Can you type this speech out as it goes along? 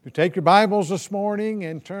You take your Bibles this morning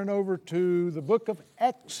and turn over to the book of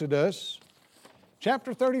Exodus,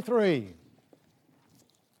 chapter 33.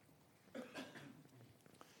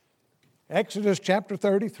 Exodus chapter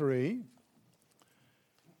 33.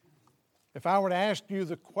 If I were to ask you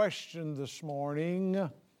the question this morning,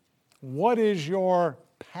 what is your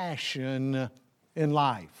passion in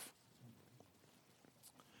life?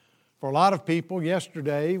 For a lot of people,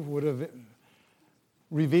 yesterday would have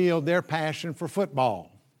revealed their passion for football.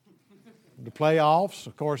 The playoffs,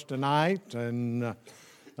 of course, tonight, and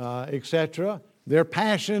etc. Their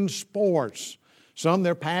passion, sports. Some,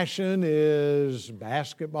 their passion is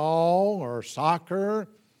basketball or soccer.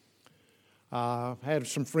 Had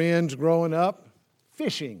some friends growing up,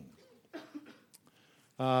 fishing,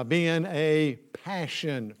 being a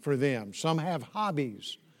passion for them. Some have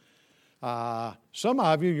hobbies. Some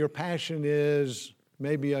of you, your passion is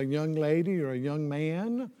maybe a young lady or a young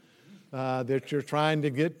man that you're trying to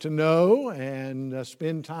get to know and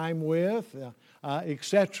spend time with,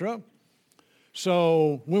 etc.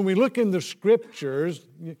 So when we look in the Scriptures,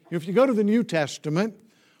 if you go to the New Testament,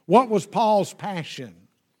 what was Paul's passion?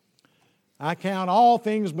 I count all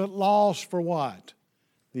things but loss for what?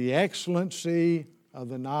 The excellency of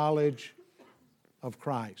the knowledge of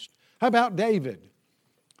Christ. How about David?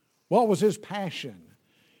 What was his passion?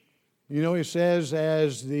 You know, he says,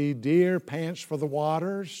 as the deer pants for the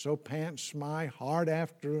waters, so pants my heart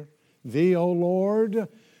after thee, O Lord.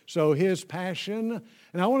 So his passion.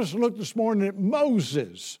 And I want us to look this morning at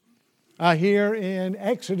Moses here in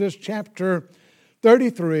Exodus chapter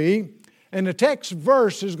 33. And the text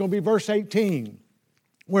verse is going to be verse 18,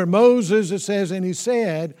 where Moses, it says, and he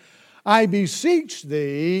said, I beseech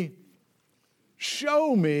thee,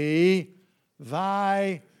 show me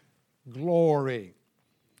thy glory.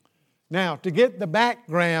 Now, to get the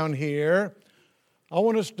background here, I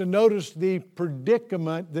want us to notice the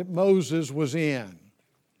predicament that Moses was in.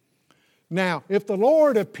 Now, if the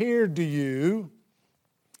Lord appeared to you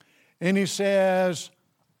and He says,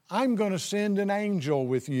 I'm going to send an angel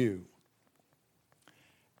with you,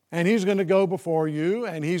 and he's going to go before you,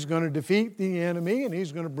 and he's going to defeat the enemy, and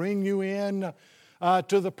he's going to bring you in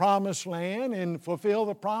to the promised land and fulfill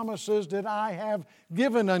the promises that I have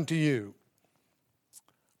given unto you,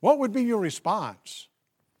 what would be your response?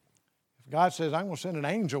 If God says, I'm going to send an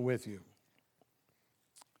angel with you.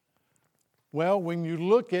 Well, when you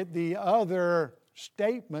look at the other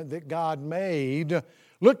statement that God made,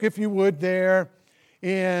 look, if you would, there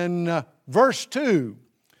in verse 2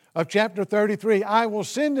 of chapter 33. I will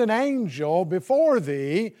send an angel before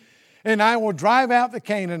thee, and I will drive out the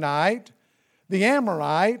Canaanite, the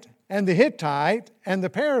Amorite, and the Hittite, and the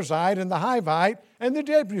Perizzite, and the Hivite, and the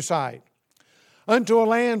Jebusite, unto a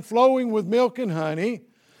land flowing with milk and honey.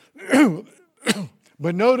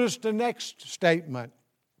 But notice the next statement.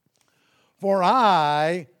 For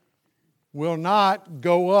I will not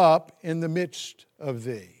go up in the midst of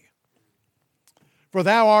thee. For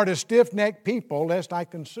thou art a stiff-necked people, lest I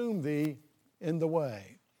consume thee in the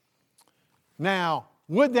way. Now,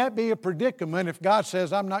 would that be a predicament if God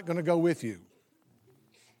says, I'm not going to go with you?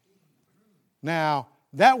 Now,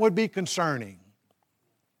 that would be concerning.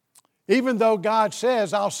 Even though God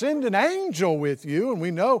says, I'll send an angel with you, and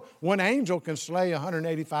we know one angel can slay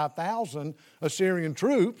 185,000 Assyrian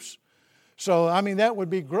troops. So, that would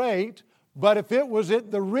be great. But if it was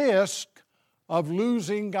at the risk of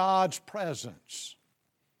losing God's presence,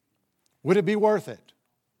 would it be worth it?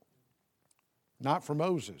 Not for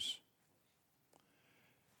Moses.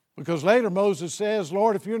 Because later Moses says,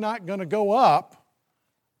 Lord, if you're not going to go up,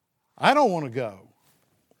 I don't want to go.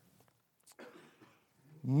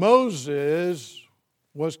 Moses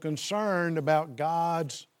was concerned about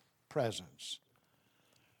God's presence.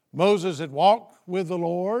 Moses had walked with the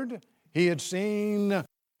Lord. He had seen,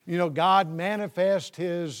 God manifest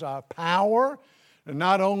His power, and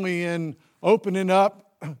not only in opening up,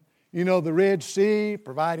 the Red Sea,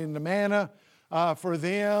 providing the manna for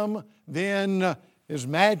them, then His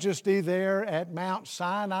majesty there at Mount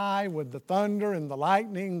Sinai with the thunder and the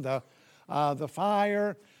lightning, the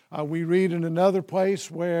fire. We read in another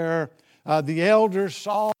place where the elders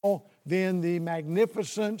saw then the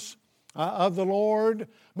magnificence of the Lord.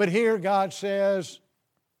 But here God says,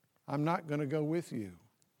 I'm not going to go with you.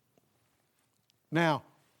 Now,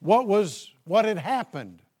 what had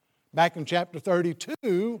happened back in chapter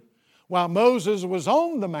 32, while Moses was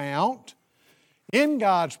on the mount in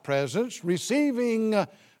God's presence, receiving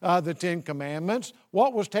the Ten Commandments,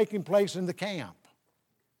 what was taking place in the camp?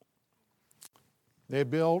 They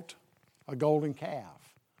built a golden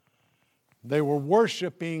calf. They were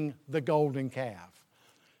worshiping the golden calf.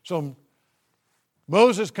 So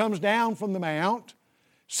Moses comes down from the mount,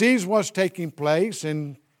 sees what's taking place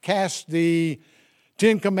and casts the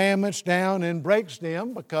 10 Commandments down and breaks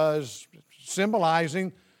them, because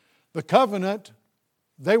symbolizing the covenant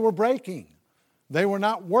they were breaking. They were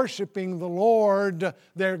not worshiping the Lord,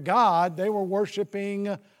 their God. They were worshiping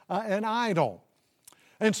an idol.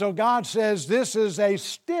 And so God says, this is a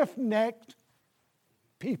stiff-necked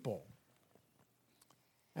people,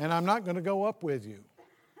 and I'm not going to go up with you.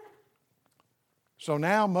 So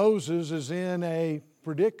now Moses is in a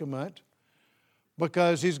predicament,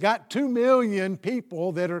 because he's got 2 million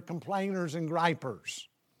people that are complainers and gripers.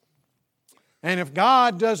 And if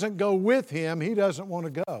God doesn't go with him, he doesn't want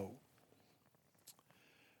to go.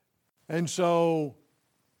 And so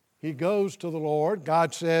he goes to the Lord.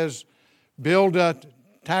 God says, build a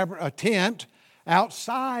tent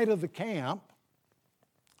outside of the camp,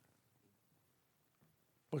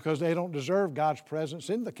 because they don't deserve God's presence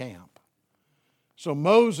in the camp. So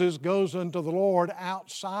Moses goes unto the Lord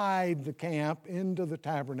outside the camp into the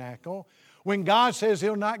tabernacle. When God says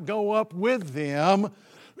he'll not go up with them,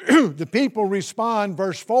 the people respond,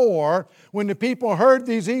 verse 4, when the people heard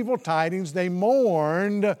these evil tidings, they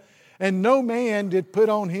mourned, and no man did put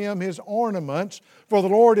on him his ornaments, for the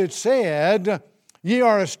Lord had said, ye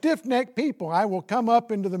are a stiff-necked people. I will come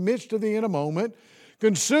up into the midst of thee in a moment,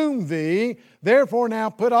 consume thee. Therefore now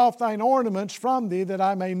put off thine ornaments from thee, that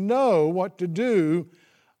I may know what to do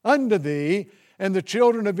unto thee. And the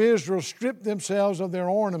children of Israel stripped themselves of their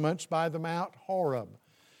ornaments by the Mount Horeb.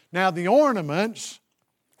 Now the ornaments,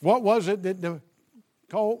 what was it that the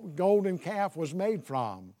golden calf was made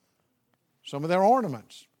from? Some of their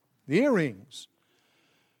ornaments, the earrings.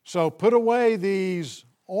 So put away these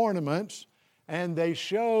ornaments, and they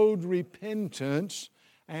showed repentance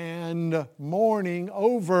and mourning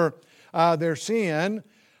over their sin.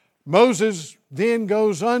 Moses then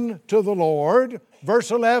goes unto the Lord.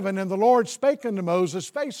 Verse 11, and the Lord spake unto Moses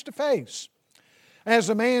face to face, as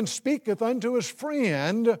a man speaketh unto his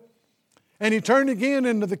friend. And he turned again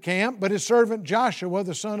into the camp, but his servant Joshua,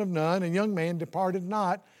 the son of Nun, a young man, departed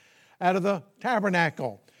not out of the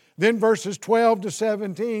tabernacle. Then verses 12 to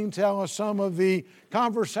 17 tell us some of the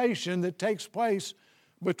conversation that takes place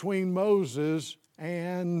between Moses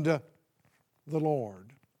and the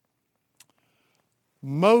Lord.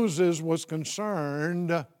 Moses was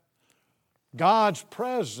concerned. God's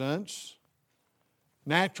presence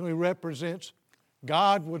naturally represents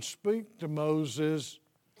God would speak to Moses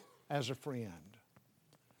as a friend,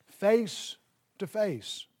 face to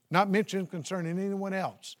face, not mentioned concerning anyone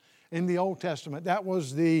else in the Old Testament. That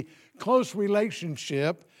was the close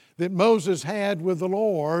relationship that Moses had with the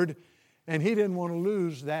Lord, and he didn't want to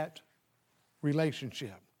lose that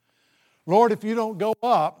relationship. Lord, if you don't go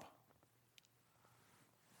up,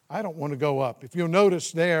 I don't want to go up. If you'll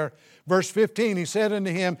notice there, verse 15, he said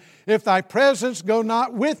unto him, if thy presence go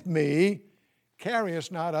not with me, carry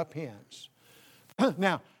us not up hence.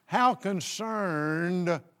 Now, how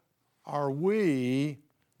concerned are we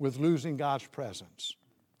with losing God's presence?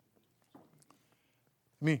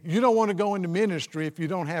 I mean, you don't want to go into ministry if you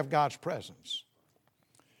don't have God's presence.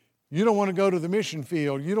 You don't want to go to the mission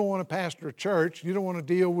field. You don't want to pastor a church. You don't want to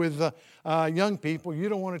deal with young people. You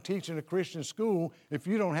don't want to teach in a Christian school if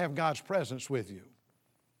you don't have God's presence with you,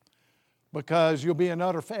 because you'll be an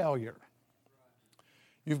utter failure.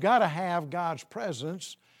 You've got to have God's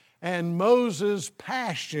presence. And Moses'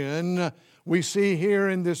 passion, we see here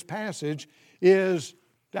in this passage, is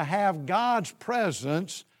to have God's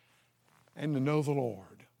presence and to know the Lord.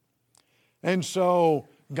 And so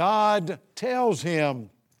God tells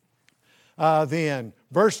him then,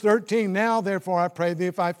 verse 13, now therefore I pray thee,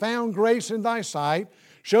 if I found grace in thy sight,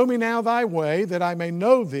 show me now thy way, that I may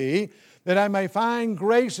know thee, that I may find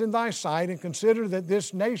grace in thy sight, and consider that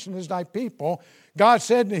this nation is thy people. God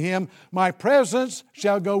said to him, my presence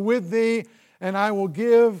shall go with thee, and I will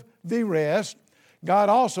give thee rest. God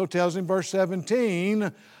also tells him, verse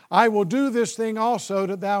 17, I will do this thing also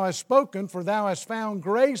that thou hast spoken, for thou hast found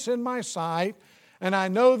grace in my sight, and I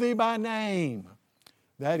know thee by name.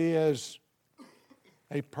 That is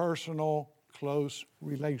a personal, close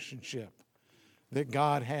relationship that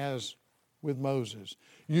God has with Moses.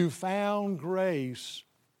 You found grace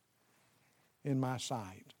in my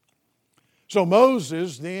sight. So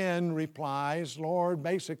Moses then replies, Lord,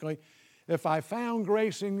 basically, if I found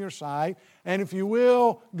grace in your sight, and if you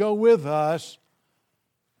will go with us,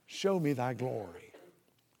 show me thy glory.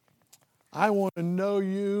 I want to know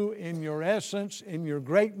you in your essence, in your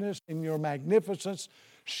greatness, in your magnificence.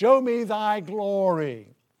 Show me thy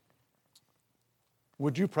glory.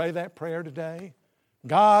 Would you pray that prayer today?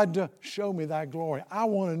 God, show me thy glory. I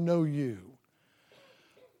want to know you.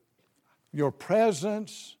 Your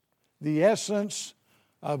presence, the essence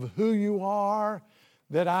of who you are,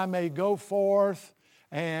 that I may go forth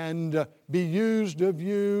and be used of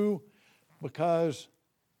you, because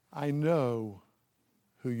I know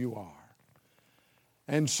who you are.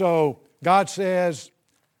 And so God says,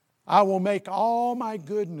 I will make all my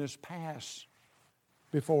goodness pass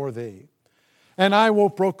before thee, and I will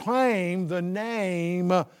proclaim the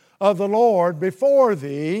name of the Lord before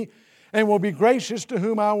thee, and will be gracious to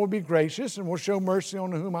whom I will be gracious, and will show mercy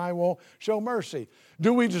on whom I will show mercy.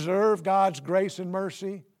 Do we deserve God's grace and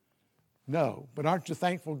mercy? No. But aren't you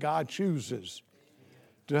thankful God chooses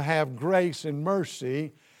to have grace and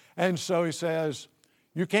mercy? And so He says,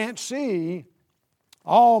 you can't see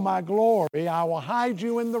all my glory. I will hide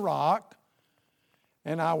you in the rock,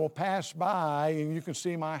 and I will pass by, and you can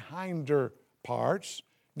see my hinder parts,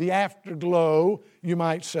 the afterglow, you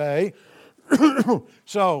might say.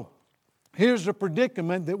 So, here's the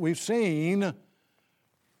predicament that we've seen.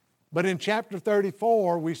 But in chapter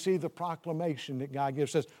 34, we see the proclamation that God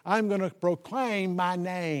gives us. I'm going to proclaim my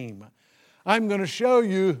name. I'm going to show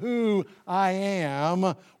you who I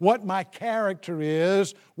am, what my character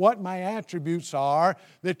is, what my attributes are,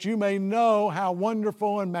 that you may know how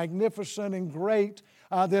wonderful and magnificent and great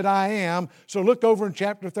that I am. So look over in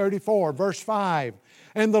chapter 34, verse 5.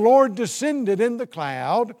 And the Lord descended in the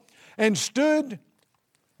cloud and stood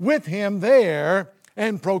with him there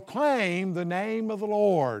and proclaimed the name of the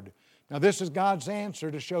Lord. Now this is God's answer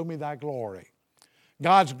to show me thy glory.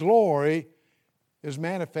 God's glory is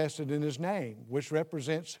manifested in His name, which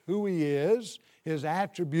represents who He is, His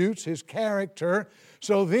attributes, His character.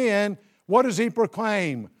 So then, what does He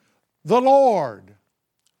proclaim? The Lord,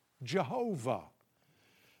 Jehovah,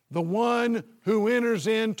 the one who enters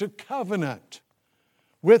into covenant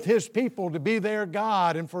with His people to be their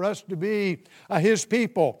God and for us to be His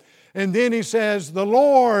people. And then He says, the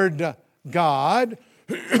Lord God,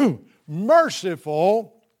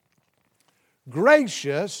 merciful,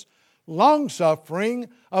 gracious, long-suffering,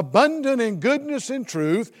 abundant in goodness and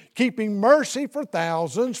truth, keeping mercy for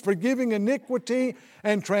thousands, forgiving iniquity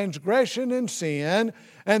and transgression and sin,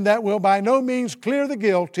 and that will by no means clear the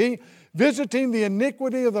guilty, visiting the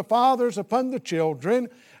iniquity of the fathers upon the children,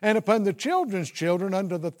 and upon the children's children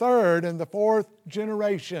unto the third and the fourth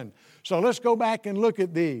generation. So let's go back and look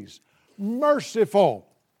at these. Merciful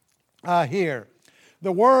here.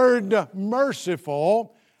 The word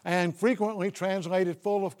merciful, and frequently translated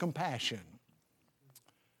full of compassion.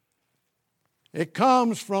 It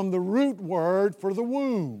comes from the root word for the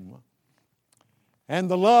womb and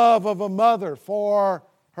the love of a mother for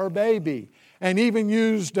her baby, and even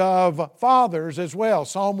used of fathers as well.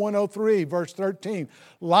 Psalm 103, verse 13.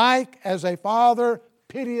 Like as a father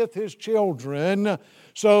pitieth his children,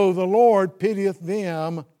 so the Lord pitieth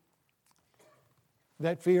them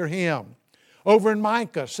that fear Him. Over in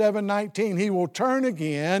Micah 7:19, He will turn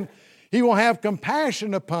again. He will have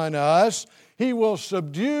compassion upon us. He will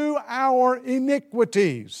subdue our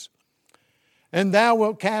iniquities. And thou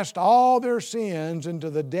wilt cast all their sins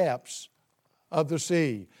into the depths of the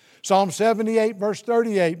sea. Psalm 78, verse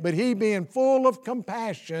 38, but He, being full of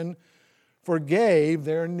compassion, forgave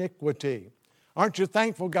their iniquity. Aren't you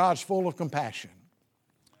thankful God's full of compassion?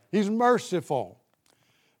 He's merciful.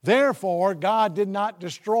 Therefore, God did not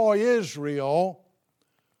destroy Israel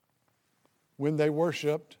when they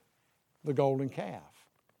worshiped the golden calf.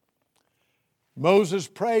 Moses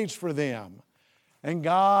prays for them. And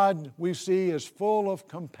God, we see, is full of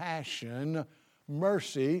compassion,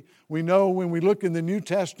 mercy. We know when we look in the New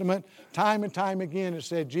Testament, time and time again, it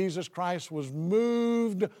said Jesus Christ was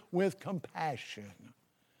moved with compassion.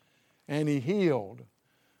 And He healed,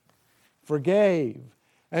 forgave.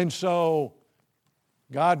 And so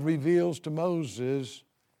God reveals to Moses,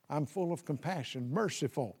 I'm full of compassion,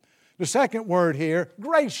 merciful. The second word here,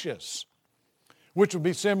 gracious, which would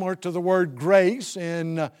be similar to the word grace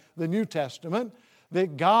in the New Testament,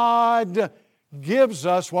 that God gives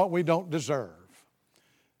us what we don't deserve,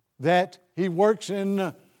 that He works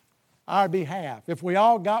in our behalf. If we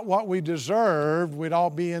all got what we deserved, we'd all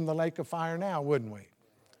be in the lake of fire now, wouldn't we?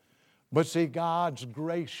 But see, God's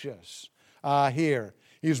gracious here.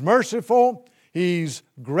 He's merciful. He's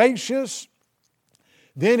gracious.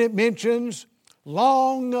 Then it mentions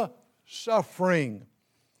long-suffering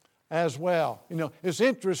as well. It's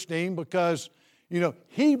interesting because,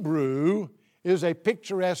 Hebrew is a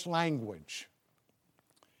picturesque language.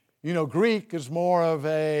 Greek is more of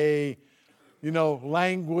a,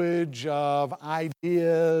 language of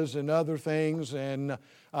ideas and other things.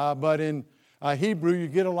 But in Hebrew, you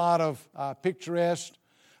get a lot of picturesque.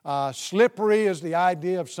 Slippery is the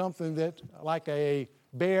idea of something that, like a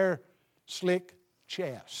bare, slick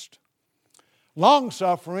chest.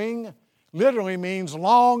 Long-suffering literally means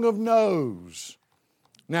long of nose.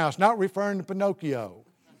 Now, it's not referring to Pinocchio,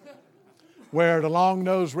 where the long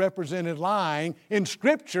nose represented lying. In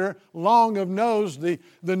Scripture, long of nose, the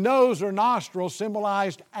nose or nostril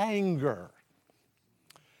symbolized anger.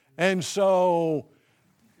 And so,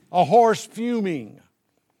 a horse fuming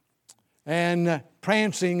and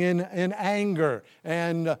prancing in anger.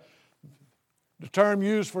 And the term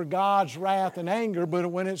used for God's wrath and anger,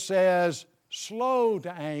 but when it says slow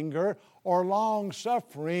to anger or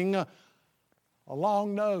long-suffering, a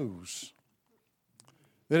long nose.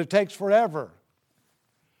 That it takes forever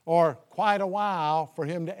or quite a while for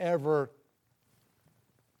him to ever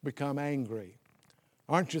become angry.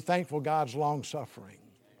 Aren't you thankful God's long-suffering?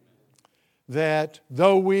 That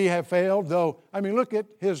though we have failed, look at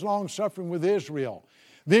His long-suffering with Israel.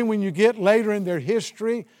 Then when you get later in their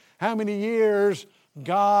history, how many years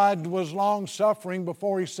God was long-suffering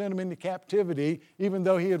before He sent them into captivity, even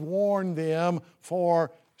though He had warned them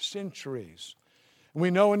for centuries. We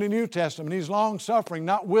know in the New Testament He's long-suffering,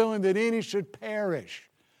 not willing that any should perish,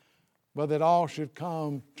 but that all should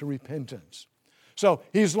come to repentance. So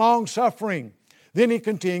He's long-suffering. Then He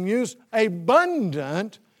continues,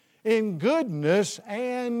 abundant in goodness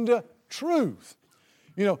and truth.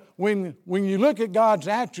 You know, when you look at God's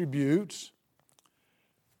attributes,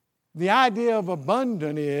 the idea of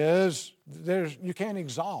abundant is you can't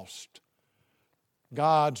exhaust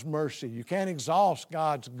God's mercy. You can't exhaust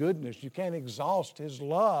God's goodness. You can't exhaust His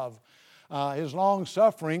love, His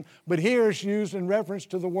long-suffering. But here it's used in reference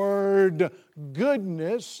to the word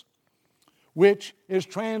goodness, which is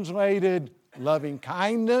translated loving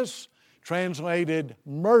kindness, translated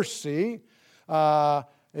mercy.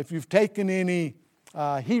 If you've taken any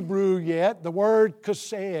Hebrew yet, the word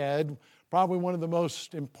chesed, probably one of the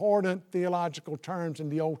most important theological terms in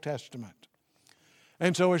the Old Testament.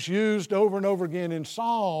 And so it's used over and over again in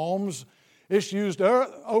Psalms. It's used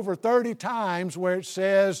over 30 times where it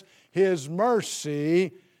says His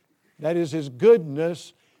mercy, that is His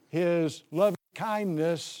goodness, His loving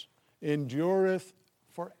kindness endureth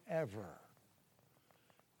forever.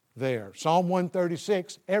 There, Psalm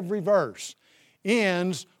 136, every verse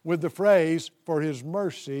ends with the phrase, for His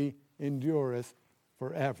mercy endureth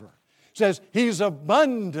forever. It says He's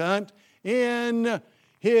abundant in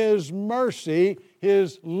His mercy,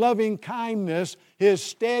 His loving kindness, His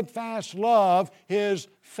steadfast love, His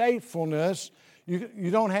faithfulness.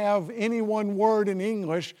 You don't have any one word in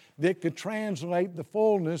English that could translate the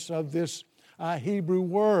fullness of this Hebrew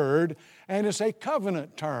word, and it's a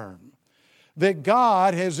covenant term. That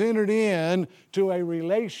God has entered into a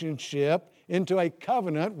relationship, into a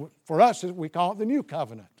covenant. For us, we call it the New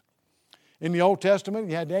Covenant. In the Old Testament,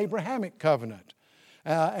 you had the Abrahamic covenant.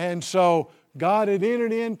 And so God had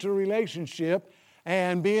entered into a relationship,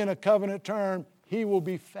 and being a covenant term, He will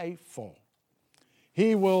be faithful.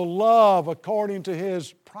 He will love according to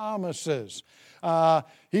His promises.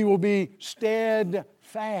 He will be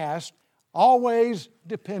steadfast, always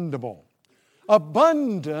dependable,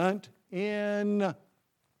 abundant in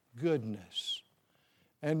goodness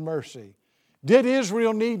and mercy. Did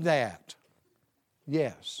Israel need that?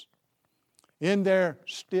 Yes. In their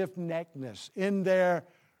stiff-neckedness, in their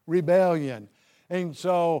rebellion. And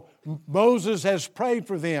so Moses has prayed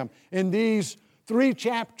for them. In these 3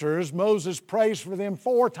 chapters, Moses prays for them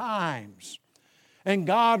 4 times. And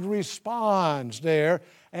God responds there.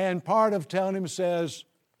 And part of telling him says,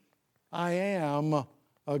 I am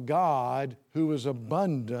a God who is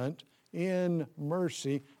abundant in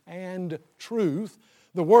mercy and truth.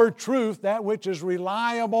 The word truth, that which is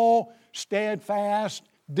reliable, steadfast,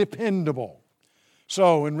 dependable.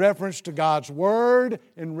 So in reference to God's Word,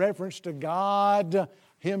 in reference to God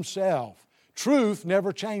Himself, truth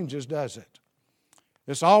never changes, does it?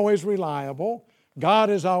 It's always reliable. God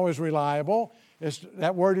is always reliable.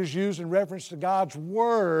 That word is used in reference to God's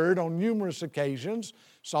Word on numerous occasions.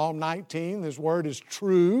 Psalm 19, His Word is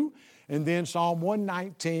true. And then Psalm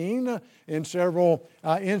 119 in several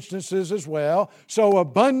instances as well. So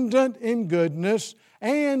abundant in goodness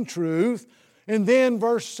and truth. And then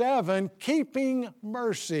verse 7, keeping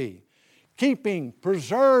mercy. Keeping,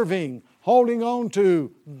 preserving, holding on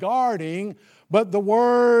to, guarding. But the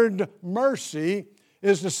word mercy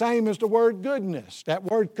is the same as the word goodness, that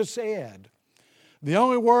word chesed. The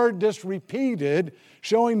only word that's repeated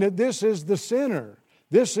showing that this is the center.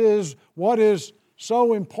 This is what is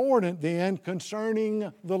so important then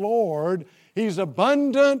concerning the Lord. He's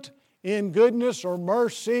abundant in goodness or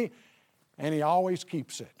mercy, and He always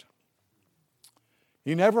keeps it.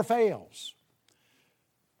 He never fails.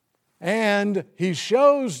 And He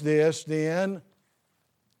shows this then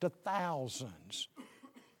to thousands.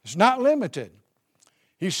 It's not limited.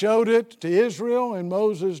 He showed it to Israel in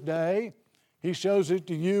Moses' day. He shows it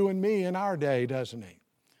to you and me in our day, doesn't He?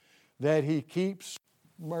 That He keeps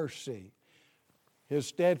mercy, His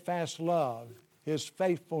steadfast love, His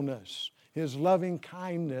faithfulness, His loving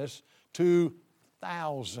kindness to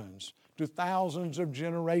thousands of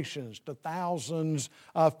generations, to thousands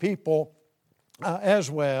of people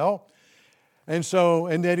as well. And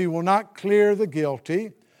that He will not clear the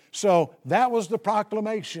guilty. So that was the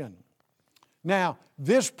proclamation. Now,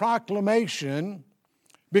 this proclamation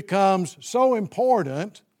becomes so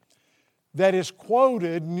important that it's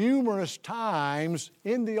quoted numerous times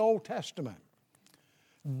in the Old Testament.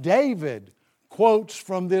 David quotes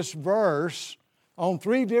from this verse on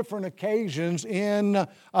 3 different occasions in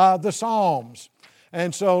the Psalms.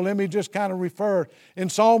 And so let me just kind of refer. In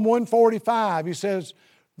Psalm 145, he says,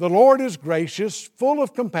 "The Lord is gracious, full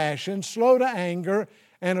of compassion, slow to anger,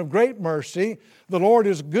 and of great mercy. The Lord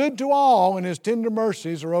is good to all, and His tender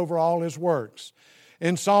mercies are over all His works."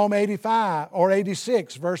 In Psalm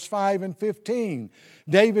 86, verse 5 and 15,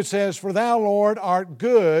 David says, "For Thou, Lord, art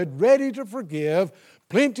good, ready to forgive,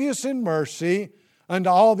 plenteous in mercy unto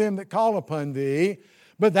all them that call upon Thee.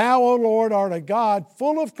 But Thou, O Lord, art a God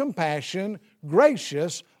full of compassion,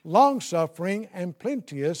 gracious, long-suffering, and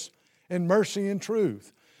plenteous in mercy and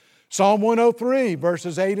truth." Psalm 103,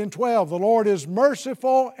 verses 8 and 12, "The Lord is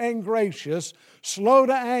merciful and gracious, slow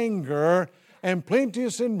to anger, and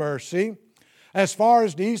plenteous in mercy. As far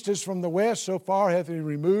as the east is from the west, so far hath He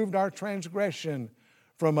removed our transgression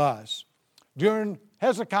from us." During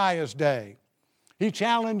Hezekiah's day, he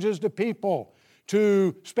challenges the people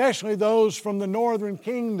to, especially those from the northern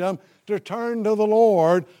kingdom, to turn to the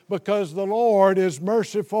Lord because the Lord is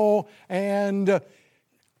merciful and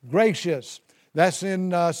gracious. That's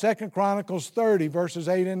in 2 Chronicles 30, verses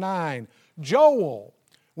 8 and 9. Joel,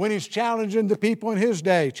 when he's challenging the people in his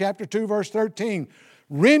day, chapter 2, verse 13,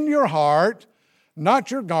 "Rend your heart, not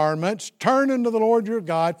your garments. Turn unto the Lord your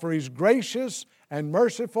God, for He's gracious and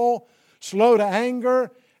merciful, slow to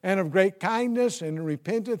anger, and of great kindness, and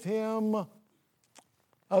repenteth Him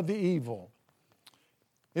of the evil."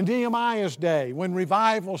 In Nehemiah's day, when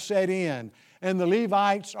revival set in, and the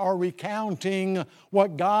Levites are recounting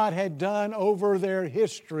what God had done over their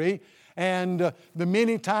history and the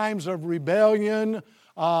many times of rebellion,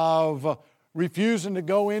 of refusing to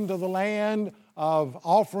go into the land, of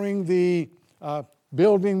offering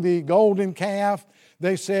building the golden calf,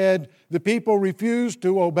 they said, "The people refused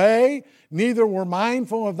to obey, neither were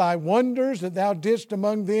mindful of Thy wonders that Thou didst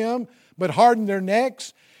among them, but hardened their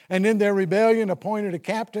necks, and in their rebellion appointed a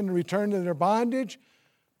captain to return to their bondage.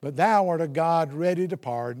 But Thou art a God ready to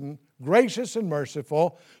pardon, gracious and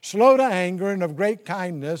merciful, slow to anger, and of great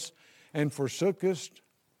kindness, and forsookest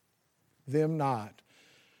them not.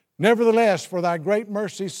 Nevertheless, for Thy great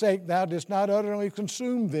mercy's sake, Thou didst not utterly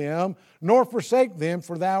consume them, nor forsake them,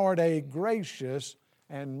 for Thou art a gracious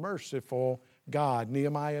and merciful God."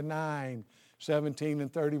 Nehemiah 9, 17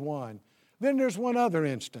 and 31. Then there's one other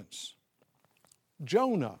instance.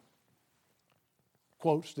 Jonah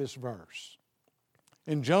quotes this verse.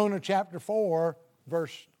 In Jonah chapter 4,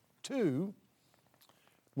 verse 2,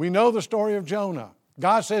 we know the story of Jonah.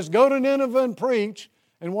 God says, "Go to Nineveh and preach."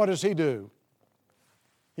 And what does he do?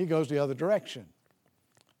 He goes the other direction.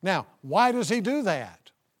 Now, why does he do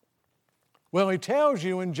that? Well, he tells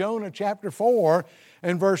you in Jonah chapter 4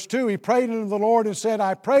 and verse 2, he prayed unto the Lord and said,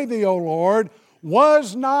 "I pray Thee, O Lord,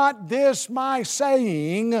 was not this my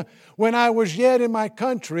saying when I was yet in my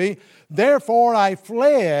country? Therefore I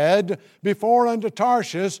fled before unto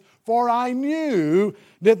Tarshish, for I knew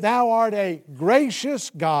that Thou art a gracious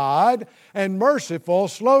God and merciful,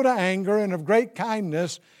 slow to anger, and of great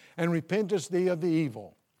kindness, and repentest Thee of the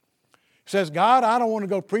evil." He says, "God, I don't want to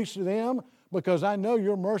go preach to them because I know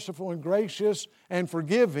You're merciful and gracious and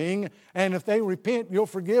forgiving, and if they repent, You'll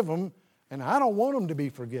forgive them, and I don't want them to be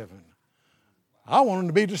forgiven. I want them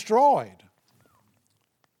to be destroyed."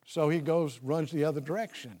 So he runs the other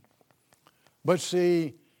direction. But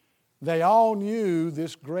see, they all knew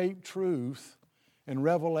this great truth in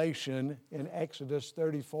Revelation in Exodus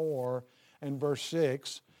 34 and verse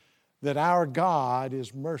 6, that our God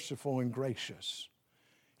is merciful and gracious.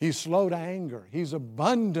 He's slow to anger. He's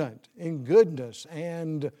abundant in goodness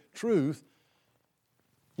and truth.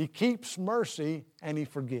 He keeps mercy and He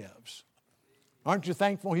forgives. Aren't you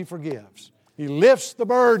thankful He forgives? He lifts the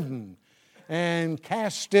burden and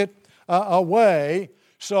casts it away.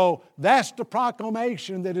 So that's the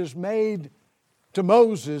proclamation that is made to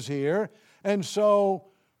Moses here. And so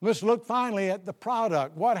let's look finally at the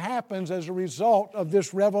product. What happens as a result of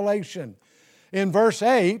this revelation? In verse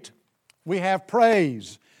 8, we have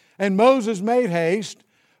praise. "And Moses made haste,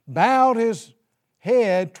 bowed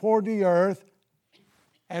head toward the earth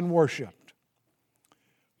and worshiped.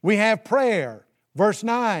 We have prayer. Verse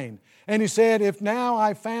 9, and he said, if now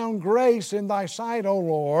I found grace in thy sight, O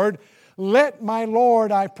Lord, let my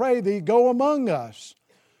Lord, I pray thee, go among us.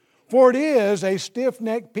 For it is a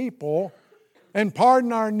stiff-necked people, and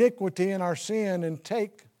pardon our iniquity and our sin, and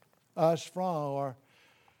take us from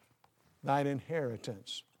thine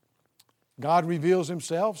inheritance. God reveals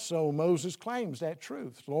Himself, so Moses claims that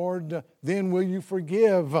truth. Lord, then will you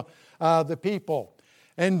forgive the people?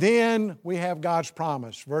 And then we have God's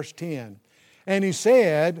promise, verse 10. And He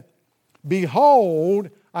said,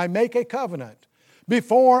 behold, I make a covenant.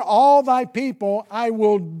 Before all thy people I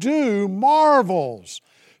will do marvels,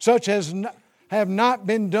 such as have not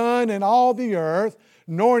been done in all the earth,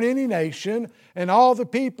 nor in any nation, and all the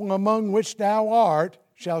people among which thou art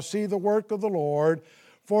shall see the work of the Lord,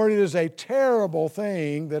 for it is a terrible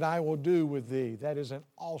thing that I will do with thee. That is an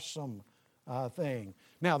awesome thing.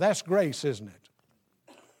 Now, that's grace, isn't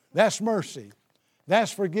it? That's mercy.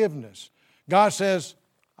 That's forgiveness. God says,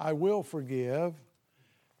 I will forgive,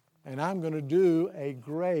 and I'm going to do a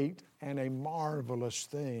great and a marvelous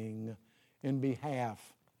thing in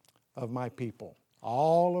behalf of my people.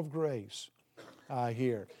 All of grace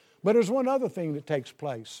here. But there's one other thing that takes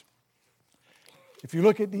place. If you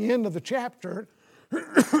look at the end of the chapter,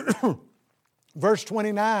 verse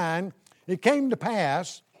 29, it came to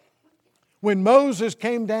pass when Moses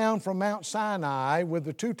came down from Mount Sinai with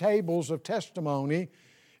the 2 tables of testimony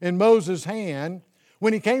in Moses' hand,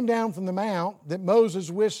 when he came down from the mount, that Moses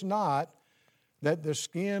wist not that the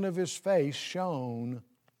skin of his face shone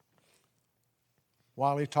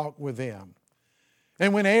while he talked with them.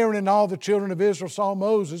 And when Aaron and all the children of Israel saw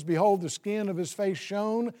Moses, behold, the skin of his face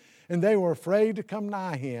shone, and they were afraid to come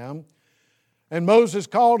nigh him. And Moses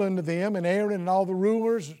called unto them, and Aaron and all the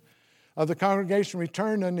rulers of the congregation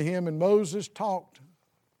returned unto him, and Moses talked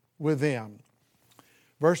with them.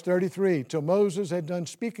 Verse 33, till Moses had done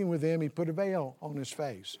speaking with them, he put a veil on his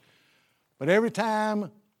face. But every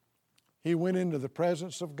time he went into the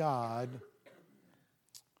presence of God,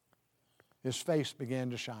 his face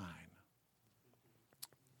began to shine.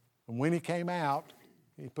 And when he came out,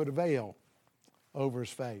 he put a veil over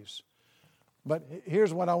his face. But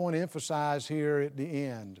here's what I want to emphasize here at the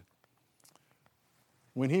end.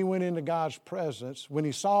 When he went into God's presence, when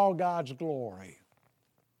he saw God's glory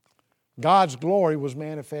was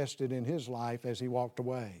manifested in his life as he walked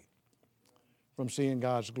away from seeing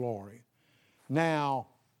God's glory. Now,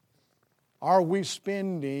 are we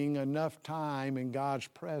spending enough time in God's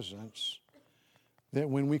presence that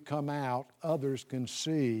when we come out, others can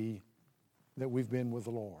see that we've been with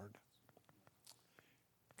the Lord?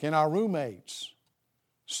 Can our roommates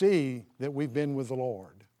see that we've been with the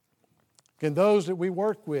Lord? Can those that we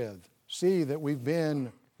work with see that we've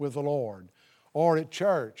been with the Lord? Or at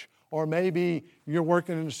church, or maybe you're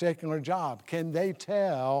working in a secular job, can they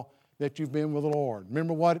tell that you've been with the Lord?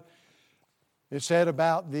 Remember what it said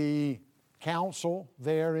about the council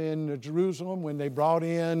there in Jerusalem when they brought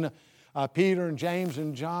in Peter and James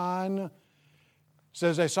and John? It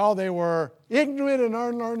says they saw they were ignorant and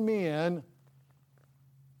unlearned men,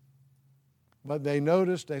 but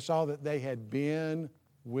they saw that they had been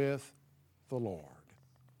with the Lord.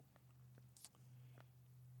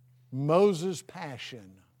 Moses'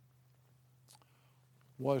 passion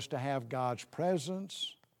was to have God's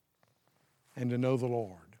presence and to know the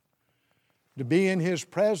Lord. To be in His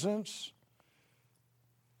presence,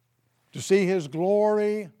 to see His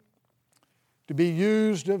glory, to be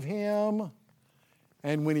used of Him,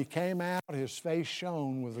 and when He came out, His face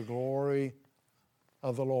shone with the glory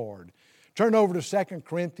of the Lord. Turn over to 2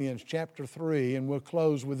 Corinthians chapter 3, and we'll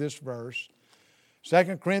close with this verse.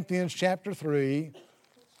 2 Corinthians chapter 3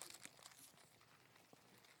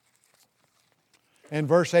 and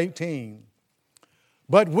verse 18.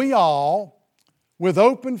 But we all, with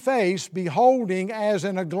open face, beholding as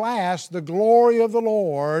in a glass the glory of the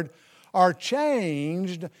Lord, are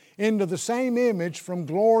changed into the same image from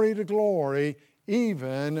glory to glory,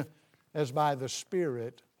 even as by the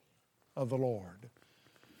Spirit of the Lord.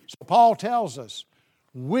 So Paul tells us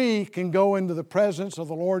we can go into the presence of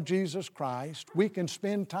the Lord Jesus Christ. We can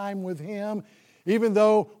spend time with Him. Even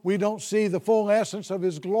though we don't see the full essence of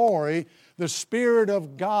His glory, the Spirit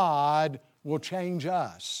of God will change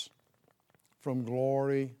us from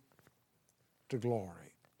glory to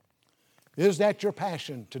glory. Is that your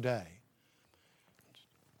passion today?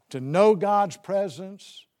 To know God's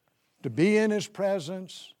presence, to be in His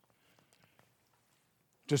presence,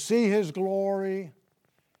 to see His glory,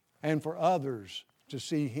 and for others to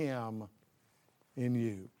see Him in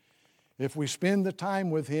you. If we spend the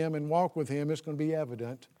time with Him and walk with Him, it's going to be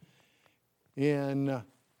evident in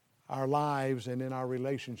our lives and in our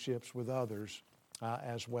relationships with others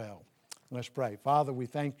as well. Let's pray. Father, we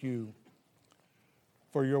thank you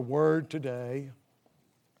for your word today.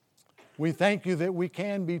 We thank you that we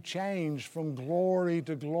can be changed from glory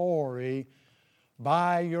to glory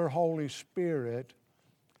by your Holy Spirit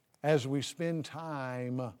as we spend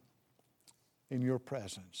time in your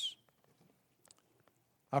presence.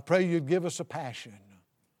 I pray you'd give us a passion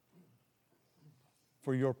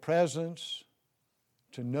for your presence,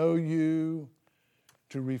 to know you,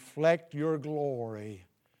 to reflect your glory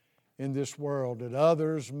in this world, that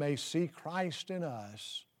others may see Christ in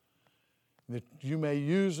us, that you may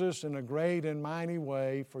use us in a great and mighty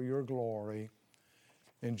way for your glory.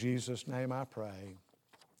 In Jesus' name I pray.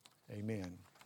 Amen.